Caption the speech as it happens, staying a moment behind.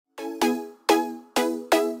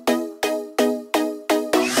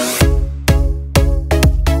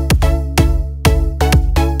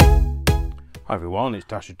Hi everyone, it's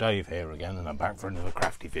Dasher Dave here again, and I'm back for another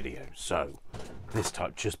crafty video. So this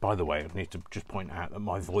time, just by the way, I need to just point out that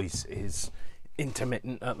my voice is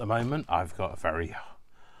intermittent at the moment. I've got a very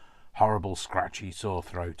horrible scratchy sore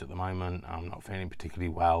throat at the moment. I'm not feeling particularly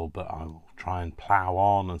well, but I'll try and plow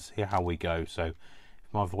on and see how we go. So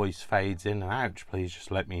if my voice fades in and out, please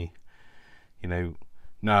just let me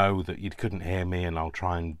know that you couldn't hear me, and I'll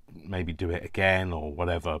try and maybe do it again or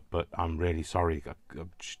whatever. But I'm really sorry.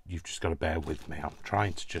 You've just got to bear with me. I'm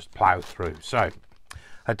trying to just plow through. So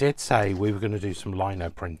I did say we were going to do some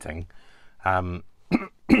lino printing, and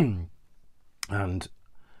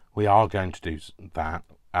we are going to do that,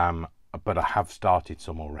 but I have started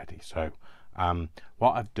some already. So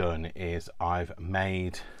what I've done is I've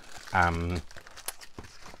made a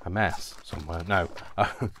mess somewhere. No,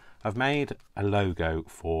 I've made a logo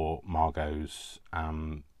for Margot's,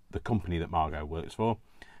 the company that Margot works for.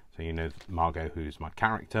 So you know Margot, who's my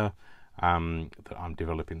character, that I'm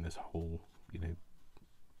developing this whole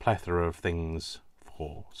plethora of things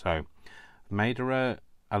for. So I've made her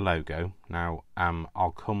a logo. Now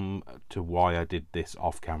I'll come to why I did this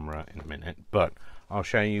off camera in a minute, but I'll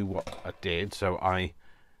show you what I did. So I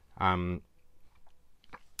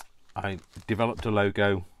developed a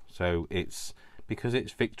logo. So because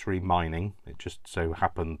it's Victory Mining, it just so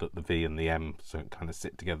happened that the V and the M kind of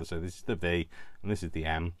sit together. So this is the V and this is the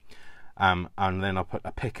M, and then I put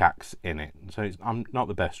a pickaxe in it. So I'm not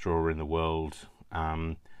the best drawer in the world,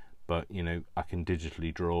 but I can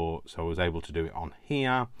digitally draw, so I was able to do it on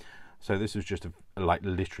here. So this was just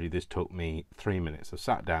literally this took me 3 minutes. I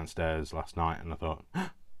sat downstairs last night and I thought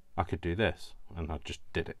I could do this, and I just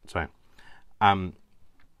did it.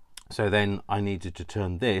 So then I needed to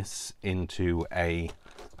turn this into a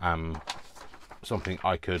something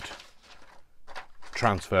I could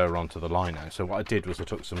transfer onto the lino. So what I did was I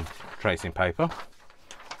took some tracing paper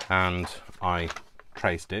and I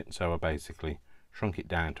traced it. So I basically shrunk it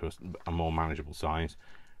down to a more manageable size,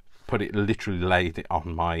 literally laid it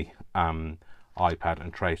on my iPad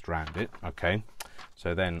and traced around it. Okay,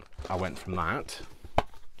 so then I went from that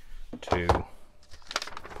to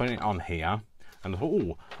putting it on here. And I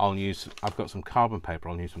thought, I've got some carbon paper,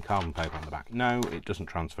 I'll use some carbon paper on the back. No, it doesn't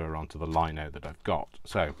transfer onto the lino that I've got.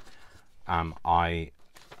 So I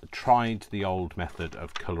tried the old method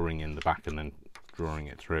of colouring in the back and then drawing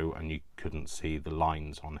it through, and you couldn't see the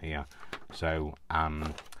lines on here. So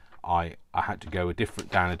I had to go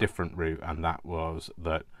down a different route, and that was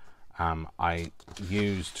that I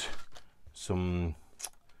used I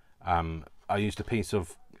used a piece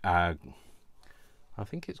of, I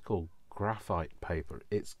think it's called graphite paper.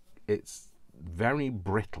 It's very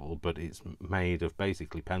brittle, but it's made of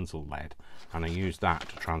basically pencil lead, and I used that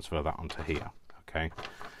to transfer that onto here. Okay,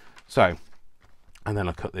 so and then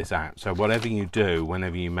I cut this out. So whatever you do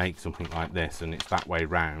whenever you make something like this and it's that way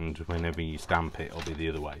round, whenever you stamp it, it'll be the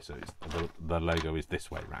other way. So the logo is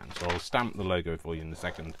this way round. So I'll stamp the logo for you in a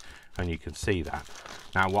second and you can see that.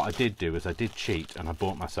 Now what I did do is I did cheat, and I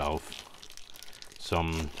bought myself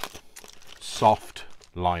some soft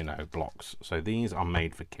lino blocks. So these are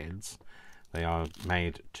made for kids. They are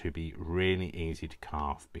made to be really easy to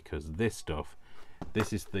carve, because this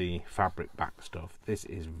is the fabric back stuff. This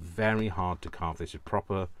is very hard to carve. This is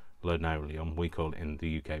proper linoleum. We call it, in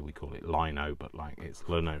the UK we call it lino, but like it's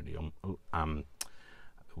linoleum.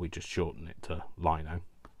 We just shorten it to lino.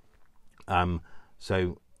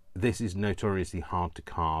 So this is notoriously hard to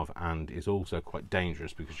carve, and is also quite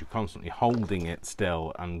dangerous because you're constantly holding it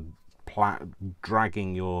still and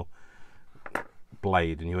dragging your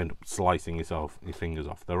blade, and you end up slicing your fingers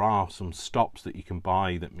off. There are some stops that you can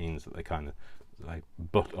buy that means that they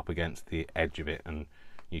butt up against the edge of it and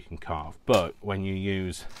you can carve. But when you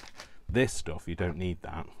use this stuff, you don't need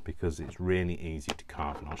that, because it's really easy to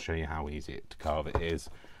carve, and I'll show you how easy to carve it is.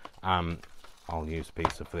 I'll use a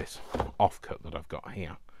piece of this offcut that I've got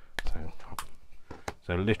here.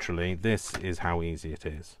 So literally this is how easy it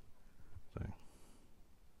is. So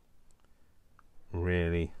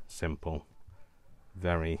really simple,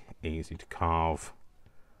 very easy to carve,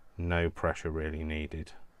 no pressure really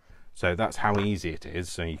needed. So that's how easy it is,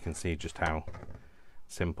 so you can see just how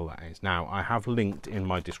simple that is. Now I have linked in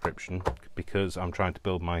my description, because I'm trying to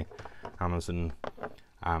build my Amazon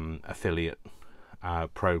affiliate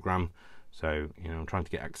program. So I'm trying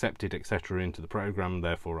to get accepted, etc., into the program.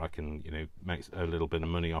 Therefore, I can make a little bit of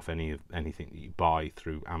money off anything that you buy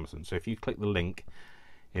through Amazon. So if you click the link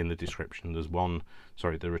in the description,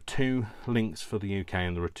 there are 2 links for the UK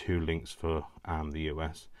and there are 2 links for the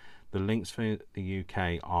US. The links for the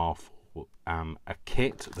UK are for a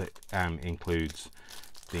kit that includes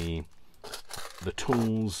the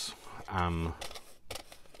tools,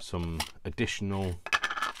 some additional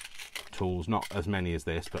tools, not as many as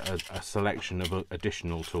this, but a selection of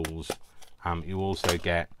additional tools. You also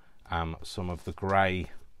get some of the grey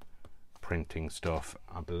printing stuff.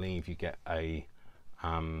 I believe you get a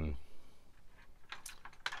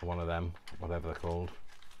one of them, whatever they're called,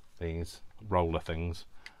 these roller things,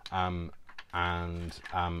 and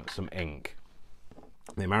some ink.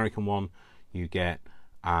 The American one, you get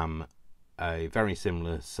a very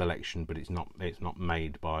similar selection, but it's not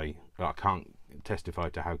made by, I can't testify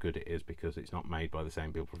to how good it is because it's not made by the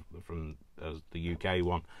same people from as the UK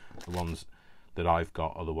one. The ones that I've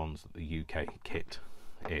got are the ones that the UK kit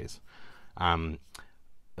is.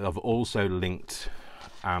 I've also linked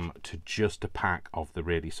to just a pack of the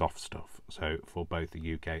really soft stuff, so for both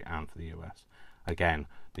the UK and for the US. Again,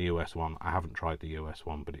 the US one, I haven't tried the US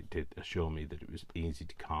one, but it did assure me that it was easy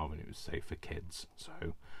to carve and it was safe for kids,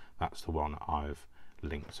 so that's the one I've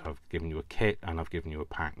linked. So I've given you a kit and I've given you a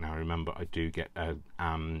pack. Now remember, I do get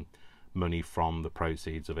money from the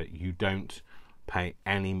proceeds of it. You don't pay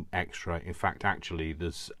any extra. In fact, actually,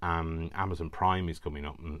 there's Amazon Prime is coming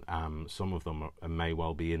up, and some of them may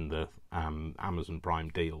well be in the Amazon Prime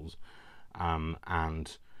deals,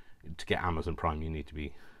 and to get Amazon Prime you need to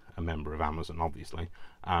be a member of Amazon, obviously,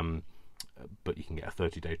 but you can get a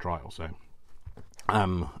 30-day trial. So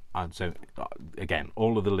again,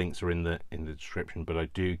 all of the links are in the description, but I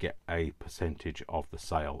do get a percentage of the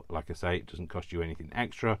sale. Like I say, it doesn't cost you anything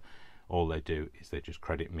extra. All they do is they just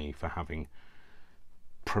credit me for having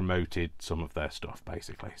promoted some of their stuff,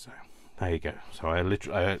 basically. So there you go. So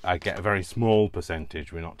I get a very small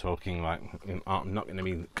percentage. We're not talking like, I'm not going to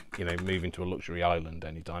be, you know, moving to a luxury island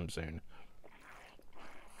anytime soon.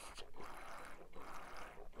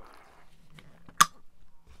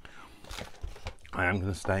 I am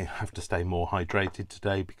going to have to stay more hydrated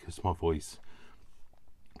today because my voice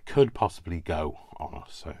could possibly go on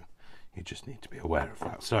us, so you just need to be aware of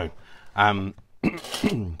that. So now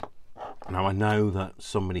I know that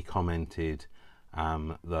somebody commented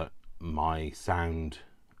that my sound,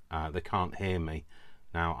 they can't hear me.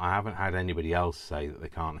 Now I haven't had anybody else say that they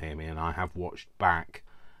can't hear me, and I have watched back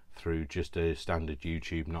through just a standard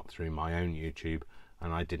YouTube, not through my own YouTube,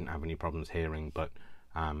 and I didn't have any problems hearing. But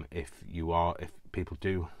if people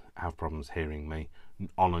do have problems hearing me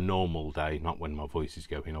on a normal day, not when my voice is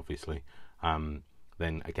going, obviously,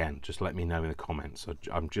 then again, just let me know in the comments.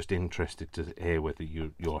 I'm just interested to hear whether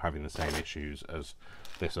you're having the same issues as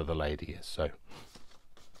this other lady is. So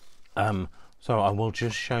so I will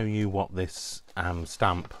just show you what this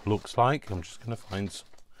stamp looks like. I'm just going to find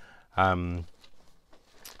some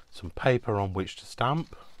paper on which to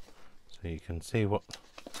stamp so you can see what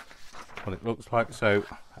it looks like. So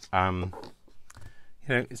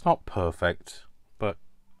you know, it's not perfect, but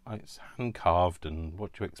it's hand carved, and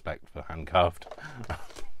what do you expect for hand carved?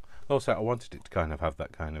 Also, I wanted it to kind of have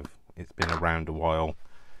that kind of, it's been around a while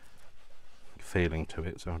feeling to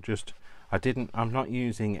it. So I'm not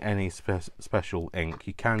using any special ink.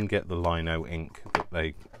 You can get the Lino ink that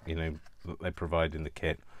they provide in the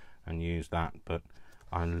kit and use that, but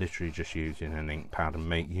I'm literally just using an ink pad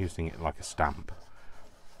and using it like a stamp.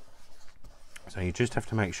 So you just have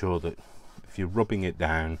to make sure that if you're rubbing it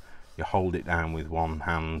down, you hold it down with one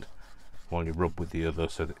hand while you rub with the other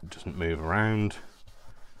so that it doesn't move around.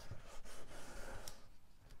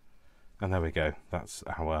 And there we go, that's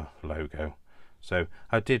our logo. So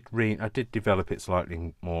I did develop it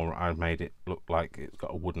slightly more. I made it look like it's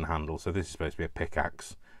got a wooden handle, so this is supposed to be a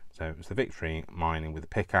pickaxe. So it was the Victory mining with a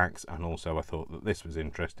pickaxe, and also I thought that this was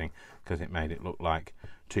interesting because it made it look like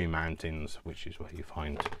two mountains, which is where you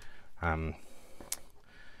find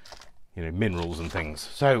you know, minerals and things.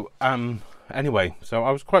 So anyway, so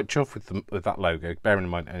I was quite chuffed with that logo, bearing in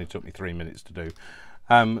mind it only took me 3 minutes to do.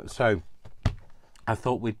 So I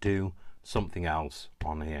thought we'd do something else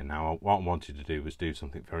on here. Now what I wanted to do was do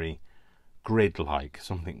something very grid-like,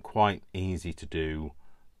 something quite easy to do.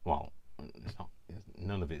 Well,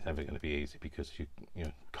 none of it's ever going to be easy because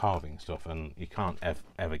you're carving stuff and you can't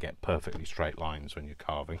ever get perfectly straight lines when you're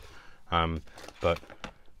carving, but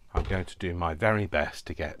I'm going to do my very best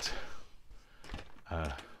to get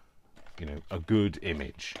you know, a good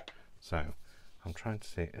image. So I'm trying to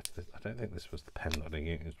see if I don't think this was the pen that I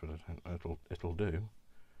used, but it'll do.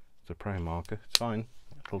 It's a pro marker, it's fine,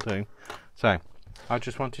 it'll do. So I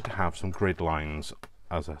just wanted to have some grid lines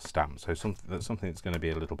as a stamp, so something that's going to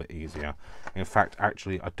be a little bit easier. In fact,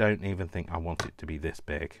 actually, I don't even think I want it to be this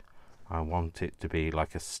big. I want it to be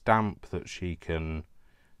like a stamp that she can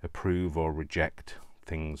approve or reject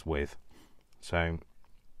things with. So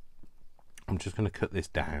I'm just going to cut this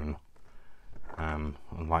down And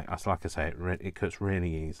like I say, it cuts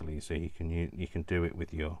really easily, so you can do it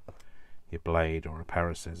with your blade or a pair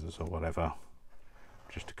of scissors or whatever,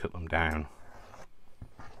 just to cut them down.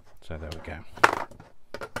 So there we go.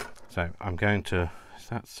 So I'm going to, is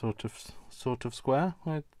that sort of square?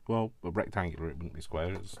 Well, rectangular, it wouldn't be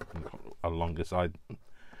square. It's a longer side,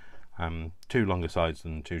 2 longer sides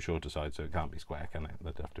and 2 shorter sides, so it can't be square, can it?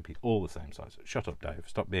 They'd have to be all the same size. Shut up, Dave.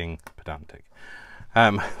 Stop being pedantic.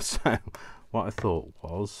 So what I thought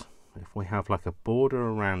was, if we have like a border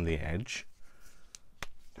around the edge,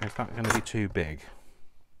 is that going to be too big?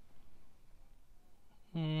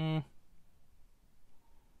 Do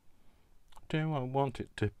I want it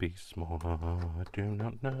to be smaller? I do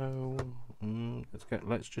not know.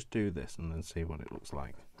 Let's just do this and then see what it looks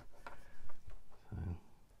like. So,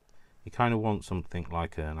 you kind of want something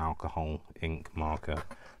like an alcohol ink marker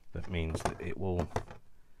that means that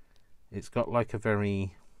it's got like a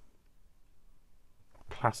very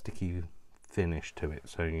plasticky finish to it,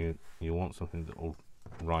 so you want something that will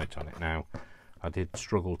write on it. Now, I did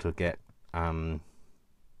struggle to get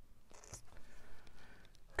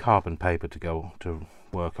carbon paper to go to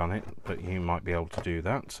work on it, but you might be able to do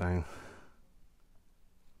that, so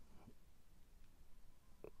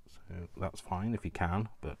that's fine if you can,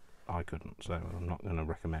 but I couldn't, so I'm not going to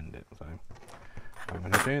recommend it. So I'm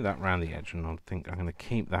going to do that around the edge, and I think I'm going to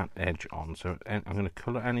keep that edge on. So I'm going to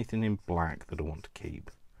colour anything in black that I want to keep,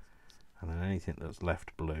 and then anything that's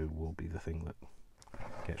left blue will be the thing that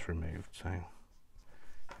gets removed. So in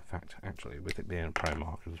fact, actually, with it being a pro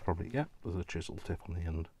marker, there's probably, yeah, there's a chisel tip on the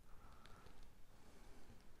end.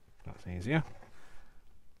 That's easier.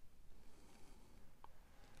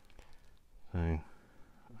 So,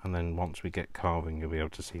 and then once we get carving, you'll be able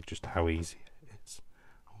to see just how easy it is.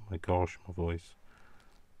 Oh my gosh, my voice.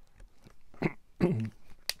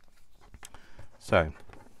 So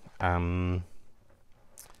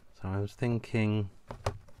I was thinking,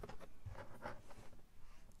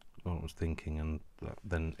 and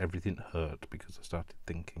then everything hurt because I started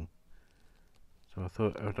thinking. So I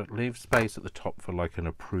thought I'd leave space at the top for like an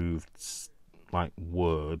approved like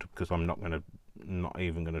word, because I'm not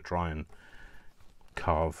even gonna try and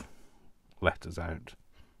carve letters out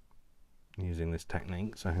using this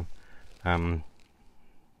technique. So I'm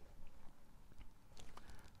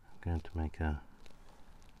going to make a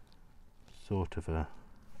sort of a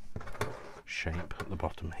shape at the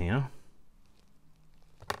bottom here.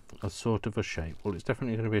 A sort of a shape. Well, it's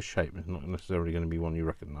definitely going to be a shape. It's not necessarily going to be one you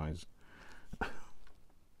recognise.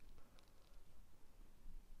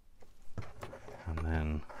 And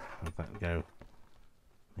then have that go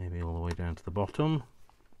maybe all the way down to the bottom.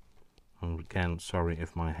 And again, sorry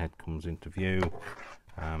if my head comes into view,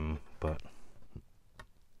 but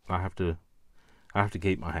I have to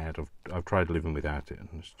keep my head. I've tried living without it, and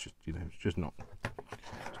it's just, you know, it's not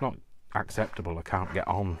acceptable. I can't get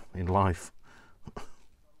on in life.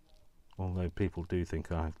 Although people do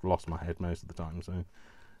think I've lost my head most of the time. So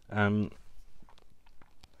so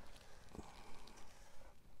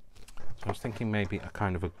I was thinking maybe a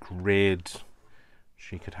kind of a grid.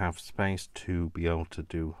 She could have space to be able to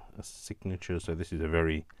do a signature. So this is a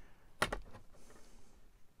very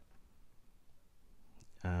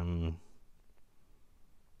you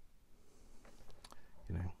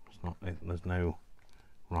know, it's not. There's no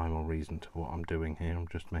rhyme or reason to what I'm doing here. I'm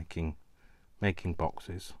just making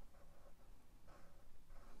boxes.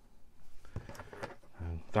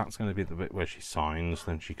 That's going to be the bit where she signs.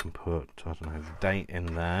 Then she can put, I don't know, the date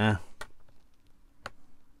in there.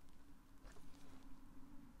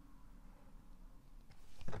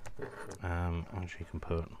 And she can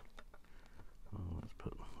put,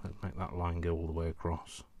 let's make that line go all the way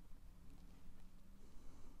across.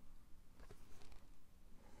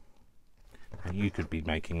 And you could be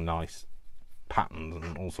making nice patterns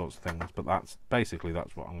and all sorts of things, but that's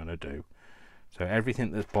what I'm going to do. So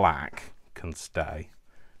everything that's black can stay,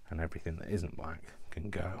 and everything that isn't black can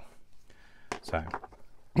go. So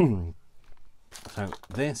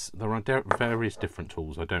there are various different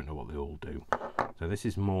tools. I don't know what they all do. So this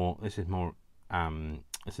is a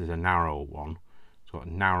narrower one. It's got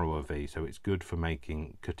a narrower V, so it's good for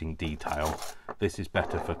cutting detail. This is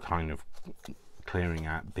better for kind of clearing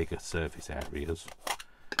out bigger surface areas.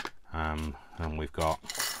 And we've got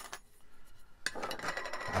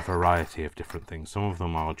a variety of different things. Some of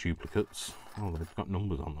them are duplicates. Oh, they've got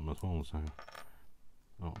numbers on them as well. So,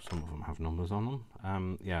 some of them have numbers on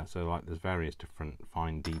them. Yeah, so like there's various different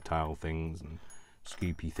fine detail things and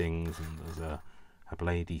scoopy things, and there's a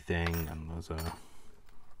bladey thing, and there's a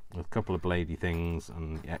couple of bladey things,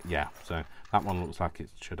 and yeah. So that one looks like it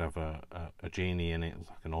should have a genie in it. It's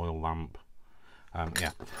like an oil lamp.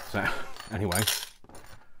 Yeah, so anyway,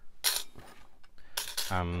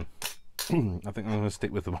 I think I'm going to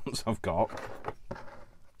stick with the ones I've got.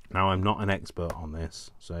 Now, I'm not an expert on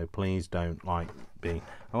this, so please don't be,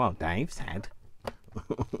 oh, well, Dave said,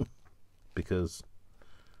 because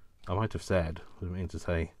I might have said, I didn't mean to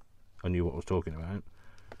say I knew what I was talking about.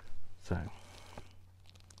 So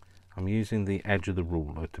I'm using the edge of the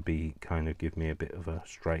ruler to give me a bit of a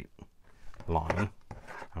straight line,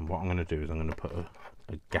 and what I'm going to do is I'm going to put a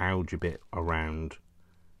gouge a bit around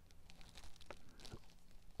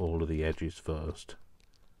all of the edges first,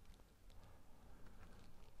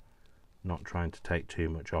 not trying to take too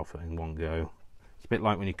much off in one go. It's a bit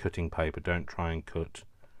like when you're cutting paper, don't try and cut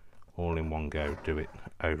all in one go, do it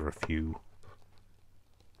over a few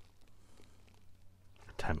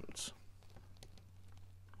attempts,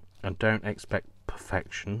 and don't expect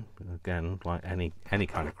perfection. Again, like any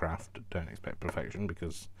kind of craft, don't expect perfection,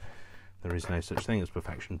 because there is no such thing as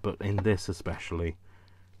perfection. But in this especially,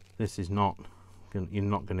 this is not, you're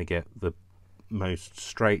not going to get the most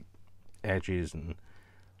straight edges and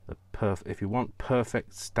the if you want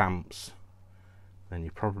perfect stamps, then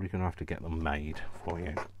you're probably going to have to get them made for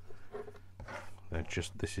you.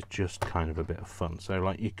 This is just kind of a bit of fun. So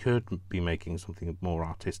like, you could be making something more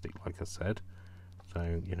artistic, like I said.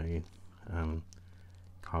 So, you know,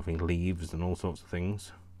 carving leaves and all sorts of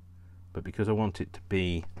things. But because I want it to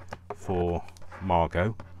be for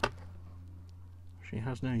Margot, she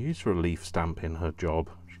has no use for a leaf stamp in her job.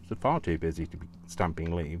 She's far too busy to be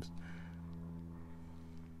stamping leaves.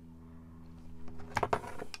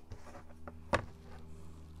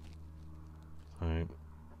 So,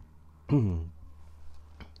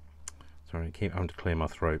 sorry, I keep having to clear my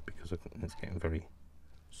throat because it's getting very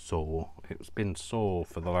sore. It's been sore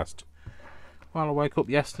for the last, well, I woke up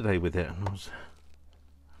yesterday with it, and I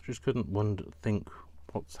just couldn't think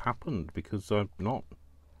what's happened, because I've not,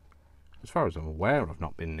 as far as I'm aware, I've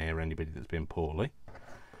not been near anybody that's been poorly.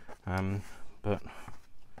 But you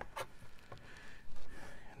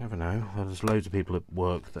never know. There's loads of people at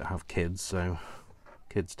work that have kids, so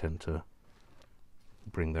kids tend to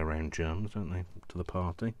bring their own germs, don't they, to the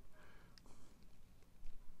party.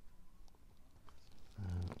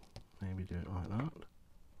 Maybe do it like that.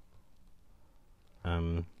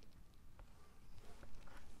 And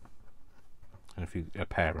if you're a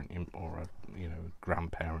parent or a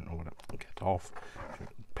grandparent or whatever, get off. If you're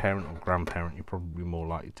a parent or grandparent, you're probably more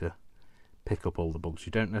likely to pick up all the bugs.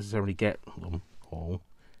 You don't necessarily get them all.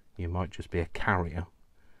 You might just be a carrier,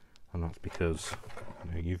 and that's because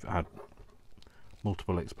you've had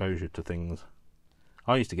multiple exposure to things.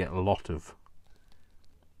 I used to get a lot of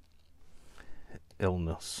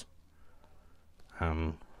illness,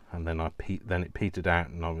 and then it petered out,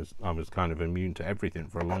 and I was kind of immune to everything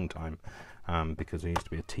for a long time, because I used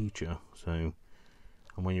to be a teacher. So,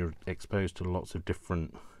 and when you're exposed to lots of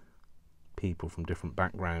different people from different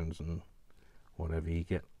backgrounds and whatever, you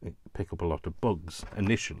pick up a lot of bugs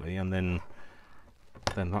initially, and then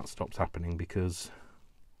that stops happening because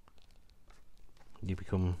you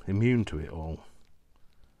become immune to it all.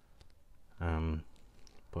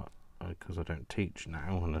 But because I don't teach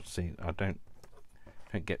now, and I don't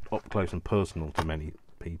get up close and personal to many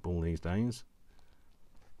people these days,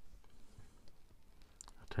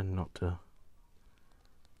 I tend not to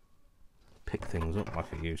pick things up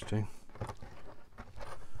like I used to.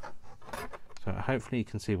 So hopefully you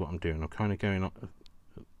can see what I'm doing. I'm kind of going up,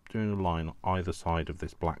 doing a line on either side of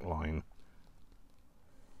this black line.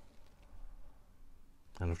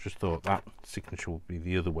 And I've just thought that signature will be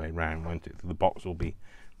the other way round, won't it? The box will be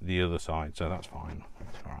the other side, so that's fine.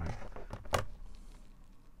 That's alright.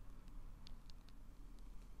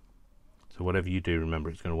 So whatever you do,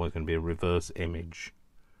 remember it's always going to be a reverse image,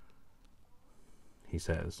 he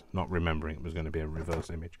says. Not remembering it was going to be a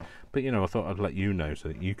reverse image. But I thought I'd let you know so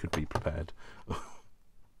that you could be prepared.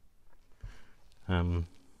 So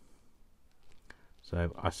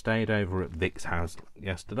I stayed over at Vic's house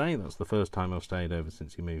yesterday. That's the first time I've stayed over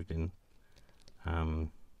since he moved in.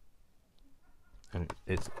 And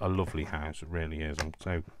it's a lovely house, it really is. I'm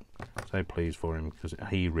so pleased for him, because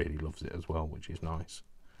he really loves it as well, which is nice.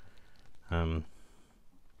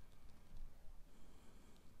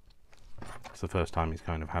 It's the first time he's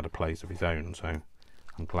kind of had a place of his own, so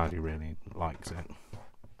I'm glad he really likes it.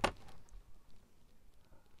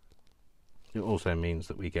 It also means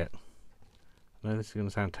that we get, no, this is going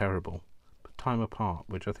to sound terrible, but time apart,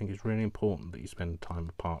 which I think is really important, that you spend time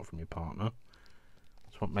apart from your partner.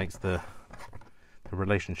 It's what makes the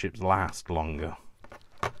relationships last longer,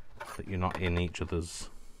 that you're not in each other's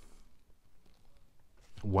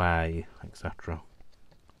way, etc.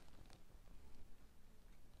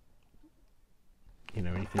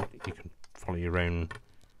 you can follow your own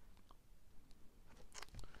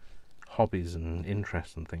hobbies and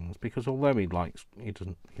interests and things, because although he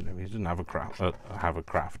doesn't have a craft,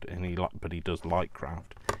 and but he does like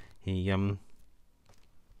craft. He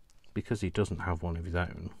because he doesn't have one of his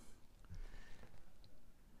own,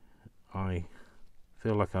 I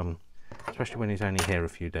feel like especially when he's only here a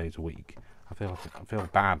few days a week, I feel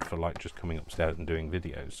bad for like just coming upstairs and doing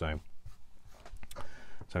videos. So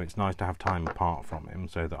it's nice to have time apart from him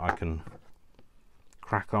so that I can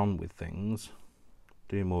crack on with things,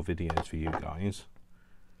 do more videos for you guys.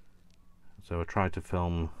 So I try to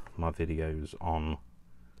film my videos on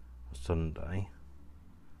a Sunday,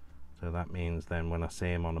 so that means then when I see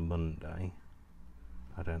him on a Monday,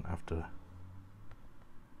 I don't have to,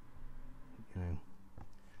 say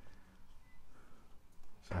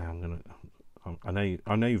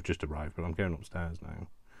I know you've just arrived, but I'm going upstairs now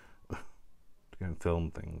to go and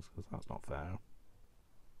film things, because that's not fair.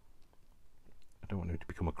 I don't want him to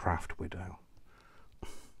become a craft widow.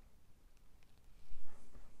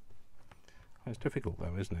 It's difficult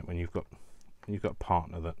though, isn't it, when you've got a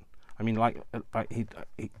partner that, I mean, like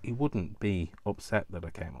he wouldn't be upset that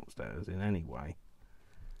I came upstairs in any way,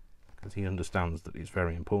 because he understands that it's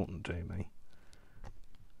very important to me.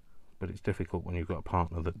 But it's difficult when you've got a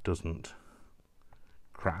partner that doesn't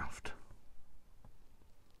craft.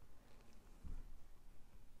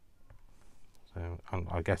 So, and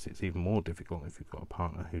I guess it's even more difficult if you've got a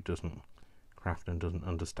partner who doesn't craft and doesn't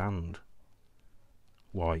understand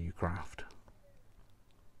why you craft.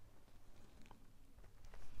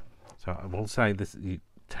 So I will say this: you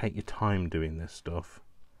take your time doing this stuff.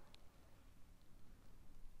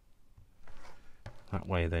 That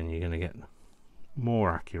way, then you're going to get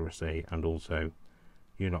more accuracy, and also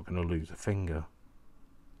you're not going to lose a finger,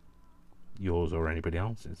 yours or anybody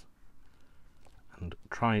else's. And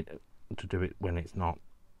try to do it when it's not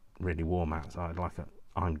really warm outside, like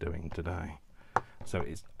I'm doing today. So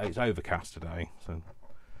it's overcast today, so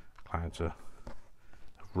clouds have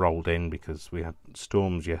rolled in because we had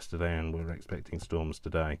storms yesterday and we're expecting storms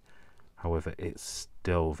today. However, it's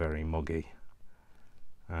still very muggy.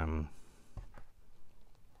 I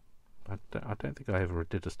don't think I ever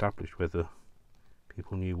did establish whether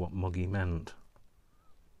people knew what muggy meant.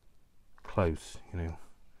 Close,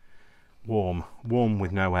 warm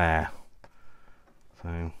with no air.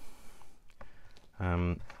 So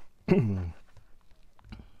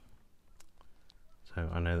so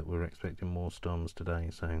I know that we're expecting more storms today,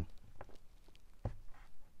 so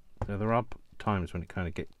there are times when it kind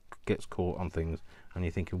of gets caught on things and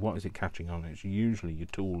you're thinking, what is it catching on? It's usually your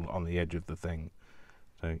tool on the edge of the thing,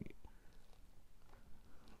 so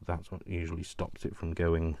that's what usually stops it from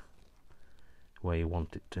going where you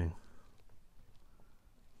want it to,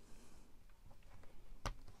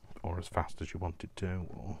 or as fast as you want it to,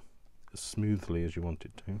 or as smoothly as you want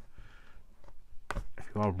it to. If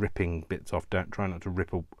you are ripping bits off, try not to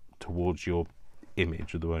rip towards your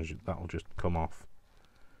image, otherwise that'll just come off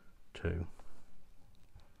too.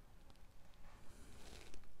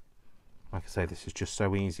 Like I say, this is just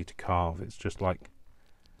so easy to carve. It's just like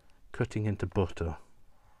cutting into butter.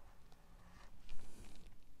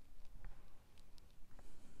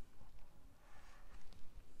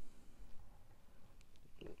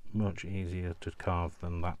 Much easier to carve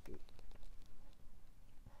than that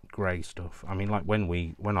grey stuff. I mean, like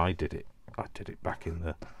when I did it back in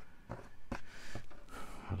the, I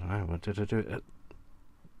don't know, did I do it at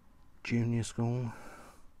junior school?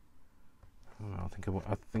 I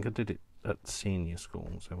think I did it at senior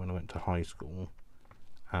school. So when I went to high school,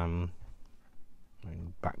 I mean,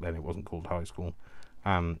 back then it wasn't called high school,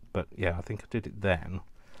 but yeah, I think I did it then.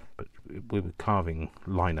 But we were carving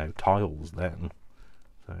lino tiles then,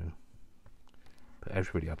 so. But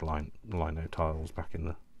everybody had lino tiles back in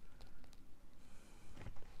the,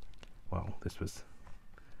 well, this was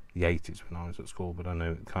the 80s when I was at school, but I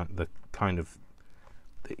know the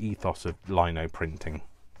ethos of lino printing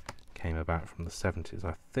came about from the 70s,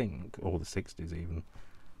 I think, or the 60s even.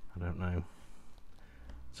 I don't know.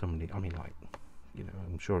 I mean, like,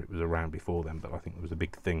 I'm sure it was around before then, but I think there was a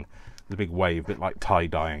big thing, the big wave, a bit like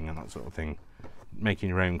tie-dyeing and that sort of thing, making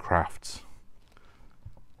your own crafts.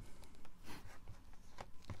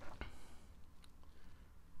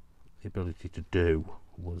 The ability to do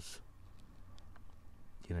was,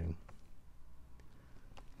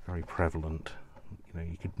 very prevalent.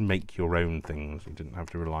 You could make your own things. You didn't have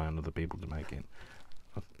to rely on other people to make it.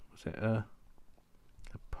 Was it a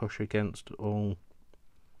push against all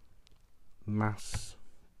mass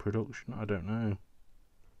production? I don't know.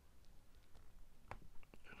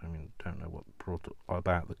 I mean, don't know what brought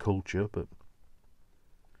about the culture, but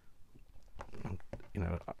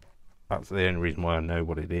know, that's the only reason why I know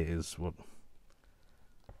what it is, what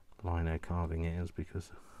lino carving is, because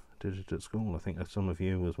I did it at school. I think some of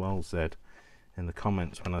you as well said in the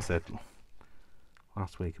comments when I said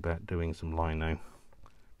last week about doing some lino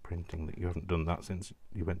printing that you haven't done that since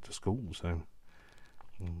you went to school, so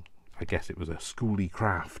I guess it was a schooly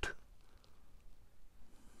craft.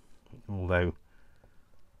 Although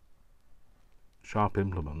sharp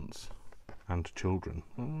implements and children,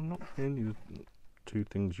 well, not really the two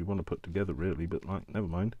things you want to put together really, but like, never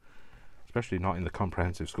mind. Especially not in the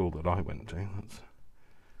comprehensive school that I went to. That's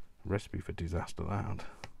a recipe for disaster, that.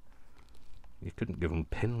 You couldn't give them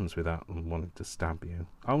pins without them wanting to stab you.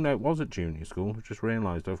 Oh no, it was at junior school. I just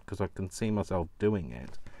realised, because I can see myself doing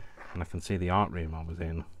it, and I can see the art room I was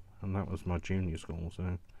in, and that was my junior school,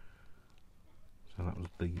 so that was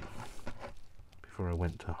before I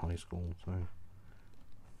went to high school, so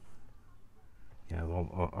yeah,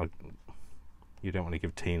 well, you don't want to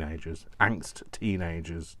give angst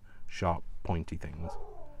teenagers sharp pointy things.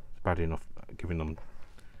 It's bad enough giving them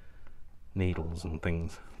needles and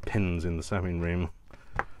things, pins in the sewing room.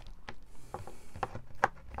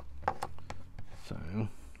 So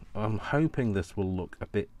I'm hoping this will look a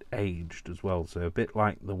bit aged as well, so a bit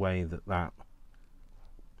like the way that the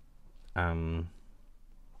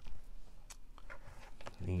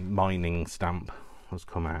mining stamp has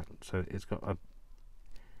come out. So it's got a,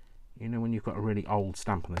 you know, when you've got a really old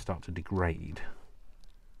stamp and they start to degrade,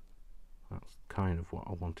 that's kind of what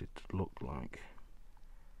I want it to look like.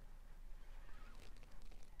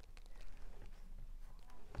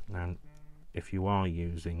 Now, if you are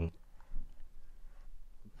using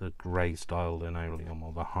the grey style linoleum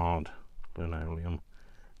or the hard linoleum,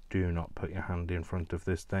 do not put your hand in front of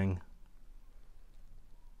this thing,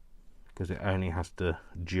 because it only has to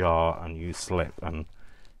jar and you slip and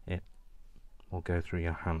it will go through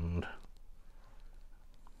your hand.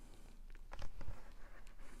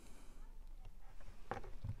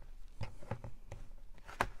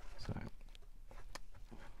 So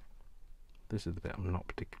this is the bit I'm not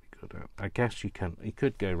particularly good at. I guess you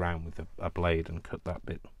could go around with a blade and cut that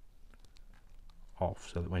bit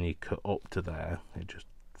off, so that when you cut up to there it just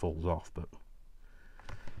falls off, but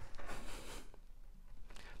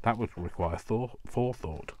that would require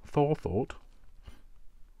forethought.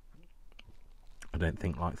 I don't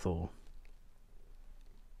think like Thor.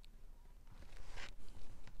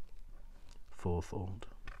 Forethought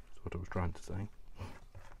is what I was trying to say.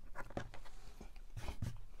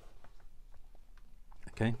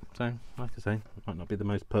 Okay, so like I say, it might not be the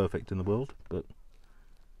most perfect in the world, but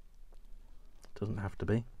it doesn't have to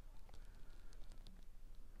be.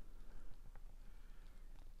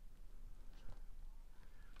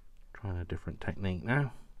 Trying a different technique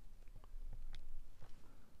now.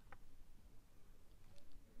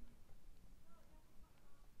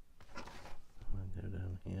 I'll go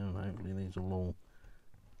down here and hopefully these will all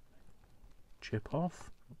chip off.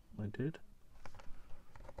 I did.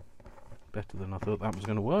 Better than I thought that was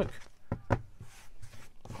going to work.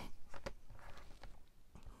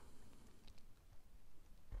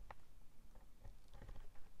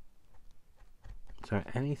 So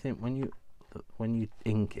anything, when you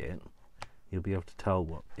ink it, you'll be able to tell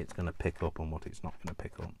what it's going to pick up and what it's not going to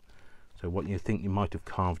pick up. So what you think you might have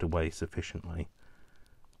carved away sufficiently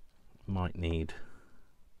might need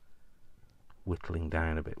whittling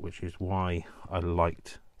down a bit, which is why I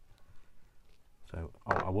liked. So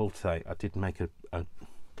I will say I did make so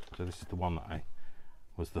this is the one that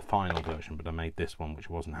was the final version, but I made this one which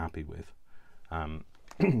I wasn't happy with.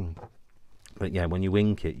 But yeah, when you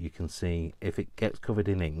ink it, you can see if it gets covered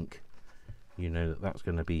in ink, you know that that's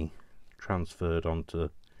going to be transferred onto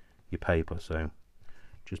your paper, so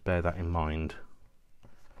just bear that in mind.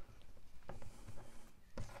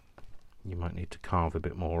 You might need to carve a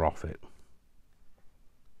bit more off it.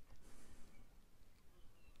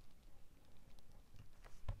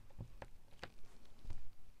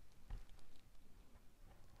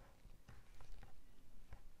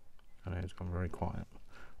 I know it's gone very quiet.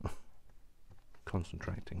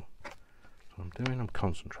 Concentrating. That's what I'm doing, I'm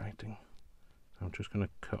concentrating. I'm just going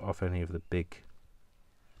to cut off any of the big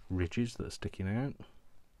ridges that are sticking out.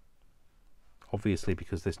 Obviously,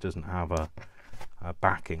 because this doesn't have a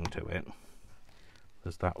backing to it,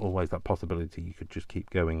 there's always that possibility you could just keep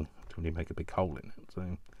going until you make a big hole in it.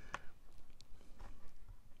 So,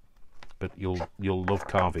 but you'll love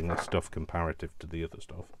carving this stuff comparative to the other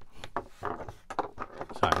stuff.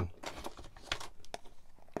 So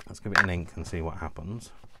let's give it an ink and see what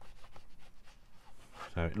happens.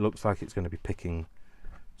 So it looks like it's going to be picking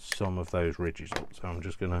some of those ridges up, so I'm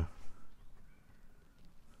just going to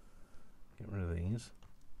get rid of these.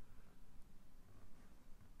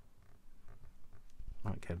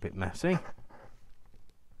 Might get a bit messy.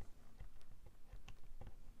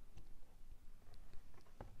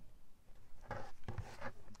 A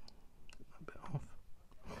bit off.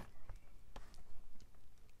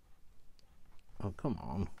 Oh, come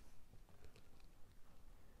on.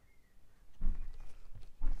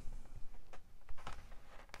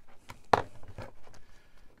 Like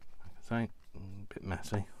I say, a bit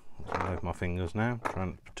messy. I'll move my fingers now. Try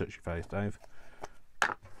not to touch your face, Dave.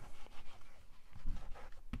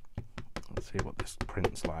 Let's see what this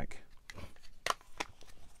print's like.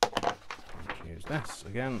 Let's use this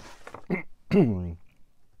again.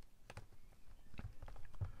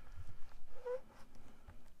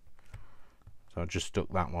 So I just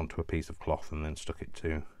stuck that one to a piece of cloth and then stuck it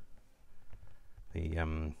to the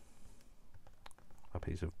a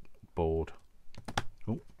piece of board.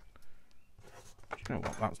 Oh, do you know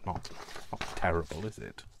what? That's not terrible, is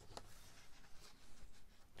it?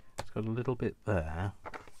 It's got a little bit there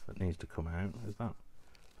that needs to come out. Is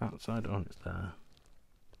that side on? It's there.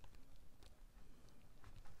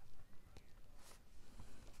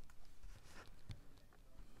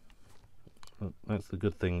 That's the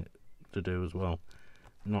good thing to do as well.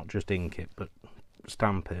 Not just ink it, but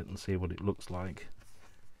stamp it and see what it looks like.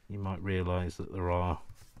 You might realise that there are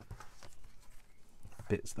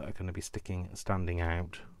bits that are going to be standing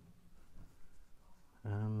out.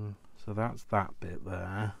 So that's that bit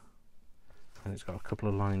there, and it's got a couple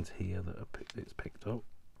of lines here that it's picked up.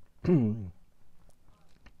 And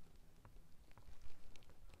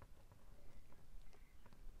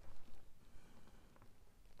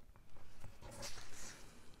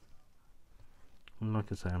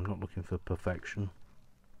like I say, I'm not looking for perfection.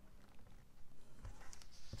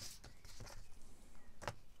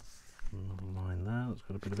 Another line there that's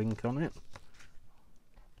got a bit of ink on it.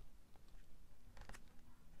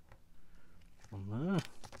 One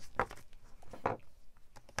there.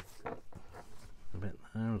 A bit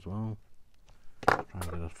there as well. Try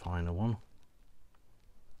and get a finer one.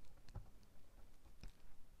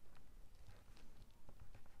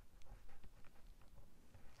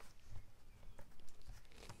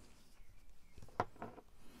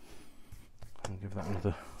 And give that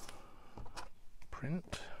another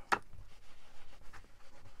print.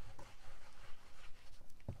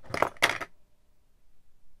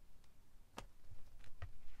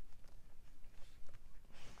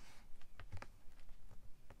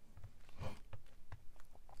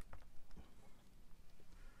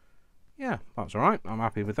 Yeah, that's all right. I'm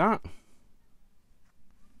happy with that.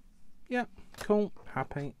 Yeah, cool.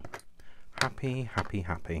 Happy.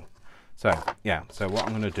 So, yeah, so what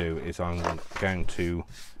I'm going to do is I'm going to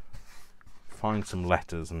find some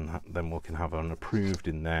letters, and then we can have an approved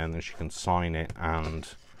in there, and then she can sign it and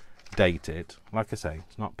date it. Like I say,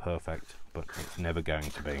 it's not perfect, but it's never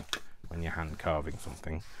going to be when you're hand carving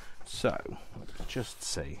something. So, let's just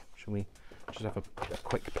see. Shall we just have a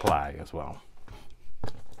quick play as well?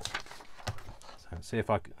 So, see if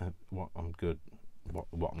what I'm good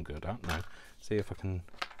at now. See if I can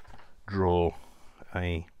draw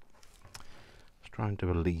let's try and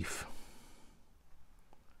do a leaf.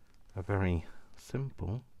 A very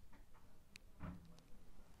simple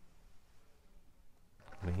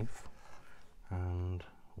leaf, and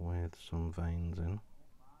with some veins in.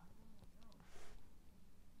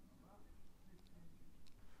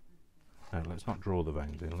 No, let's not draw the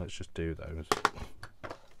veins in, let's just do those.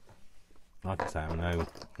 Like I say, I'm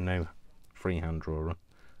no freehand drawer. I'm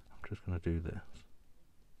just going to do this.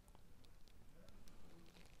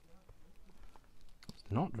 It's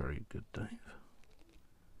not very good, Dave.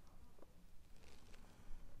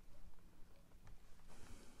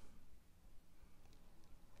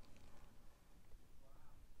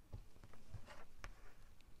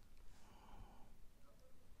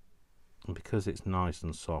 And because it's nice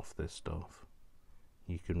and soft, this stuff,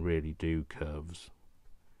 you can really do curves,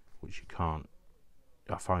 which you can't,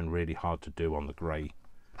 I find really hard to do on the grey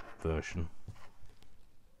version.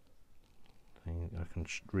 I can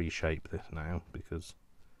reshape this now because,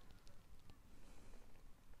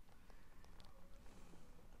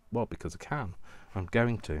 well, because I can. I'm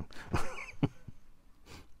going to.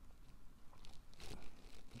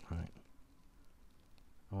 Right.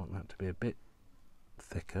 I want that to be a bit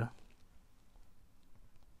thicker.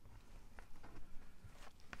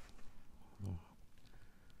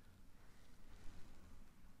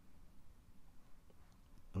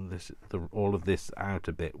 And this, all of this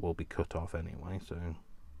outer bit will be cut off anyway, so.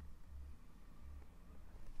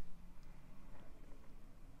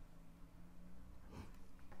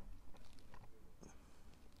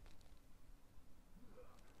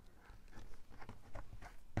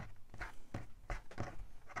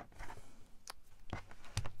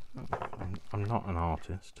 I'm not an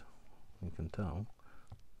artist, you can tell.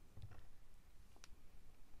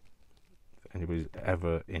 If anybody's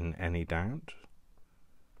ever in any doubt.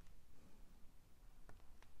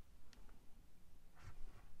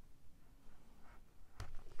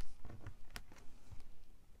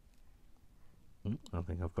 I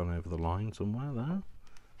think I've gone over the line somewhere there.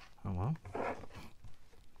 Oh well.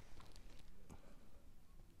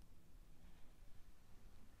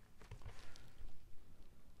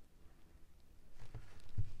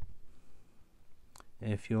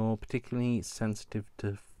 If you're particularly sensitive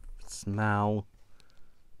to smell,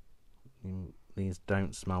 these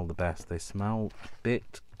don't smell the best. They smell a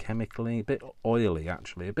bit chemically, a bit oily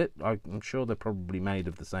actually, a bit, I'm sure they're probably made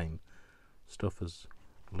of the same stuff as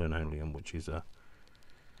linoleum, which is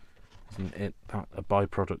isn't it that a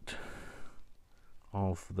byproduct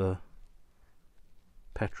of the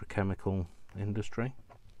petrochemical industry?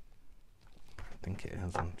 I think it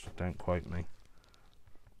is, and don't quote me.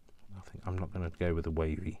 I'm not going to go with a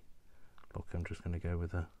wavy look. I'm just going to go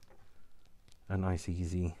with a nice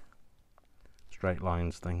easy straight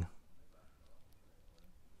lines thing.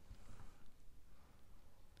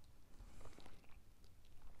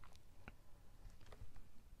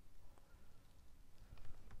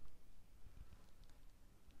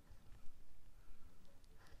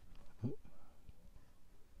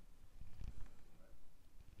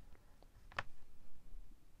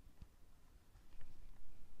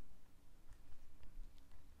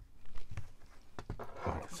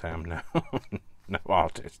 Say I'm no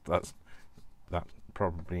artist. That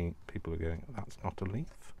probably people are going, that's not a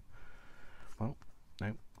leaf. Well,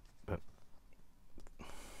 no, but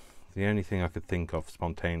the only thing I could think of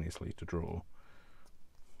spontaneously to draw,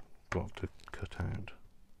 what to cut out.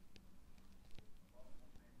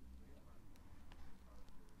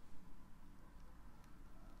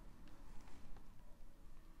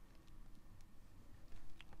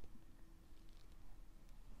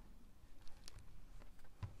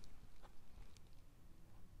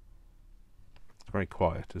 Very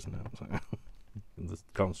quiet, isn't it? So the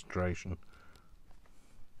concentration.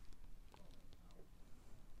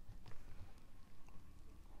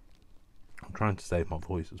 I'm trying to save my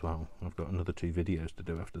voice as well. I've got another 2 videos to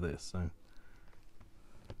do after this, so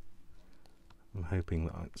I'm hoping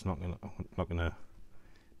that it's not gonna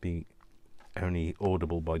be only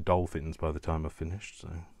audible by dolphins by the time I've finished. So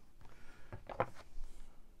there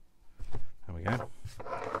we go.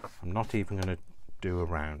 I'm not even going to do a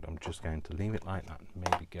round. I'm just going to leave it like that and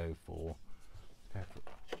maybe go for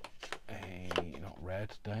a, not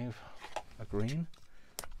red, Dave, a green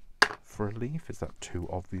for a leaf. Is that too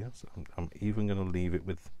obvious? I'm even going to leave it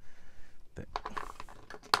with the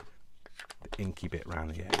inky bit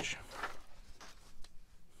around the edge.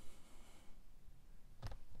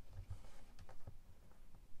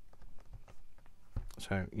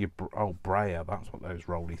 So your brayer, that's what those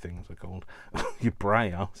rolly things are called. Your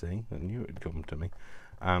brayer, see, I knew it would come to me,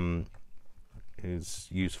 is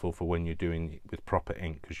useful for when you're doing it with proper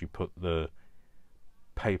ink, because you put the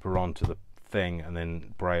paper onto the thing and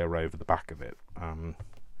then brayer over the back of it. But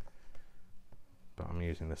I'm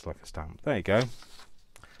using this like a stamp. There you go.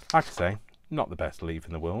 Like I say, not the best leaf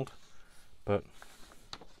in the world, but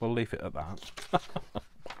we'll leave it at that.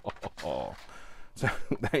 So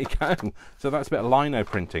there you go. So that's a bit of lino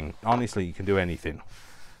printing. Honestly, you can do anything.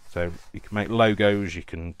 So you can make logos, you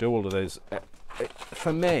can do all of those.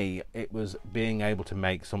 For me, it was being able to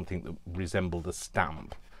make something that resembled a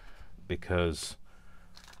stamp, because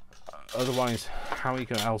otherwise, how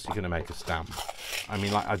else are you going to make a stamp? I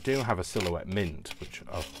mean, like, I do have a silhouette mint, which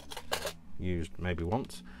I've used maybe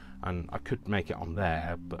once, and I could make it on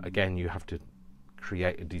there, but again, you have to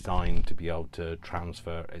create a design to be able to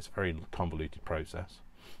transfer. It's a very convoluted process,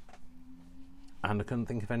 and I couldn't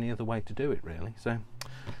think of any other way to do it really. So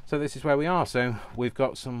this is where we are. So we've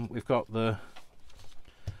got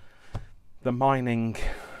the mining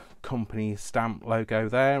company stamp logo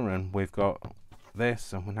there, and we've got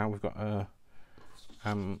this, and now we've got a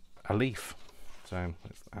leaf. So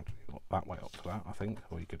it's actually that way up for that, I think,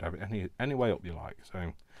 or you could have it any way up you like.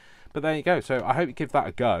 So, but there you go. So I hope you give that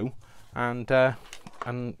a go, and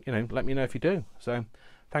you know, let me know if you do. So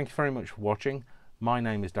thank you very much for watching. My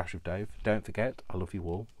name is Dash of Dave. Don't forget, I love you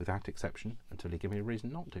all without exception until you give me a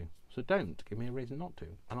reason not to. So don't give me a reason not to,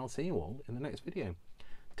 and I'll see you all in the next video.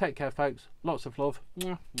 Take care, folks. Lots of love.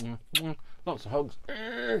 Lots of hugs,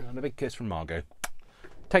 and a big kiss from Margot.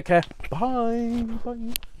 Take care. Bye.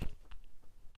 Bye.